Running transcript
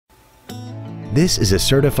This is a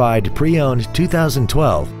certified pre-owned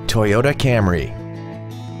 2012 Toyota Camry.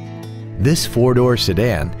 This four-door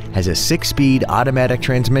sedan has a 6-speed automatic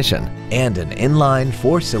transmission and an inline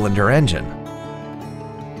 4-cylinder engine.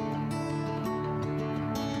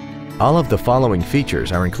 All of the following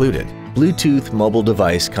features are included: Bluetooth mobile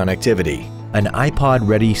device connectivity, an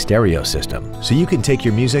iPod-ready stereo system so you can take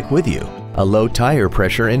your music with you, a low tire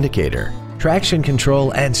pressure indicator, traction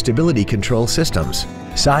control and stability control systems,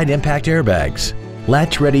 side impact airbags,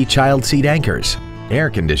 latch-ready child seat anchors, air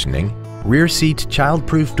conditioning, rear seat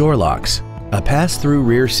child-proof door locks, a pass-through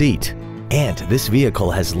rear seat, and this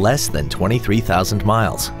vehicle has less than 23,000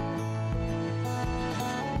 miles.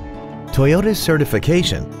 Toyota's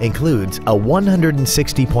certification includes a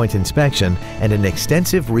 160-point inspection and an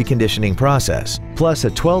extensive reconditioning process, plus a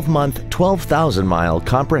 12-month, 12,000-mile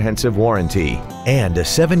comprehensive warranty and a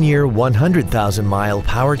 7-year, 100,000-mile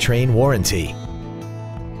powertrain warranty.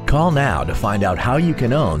 Call now to find out how you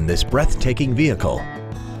can own this breathtaking vehicle.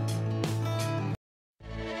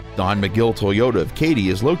 Don McGill Toyota of Katy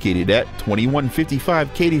is located at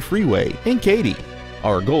 2155 Katy Freeway in Katy.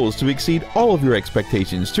 Our goal is to exceed all of your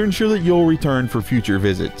expectations to ensure that you'll return for future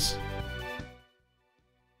visits.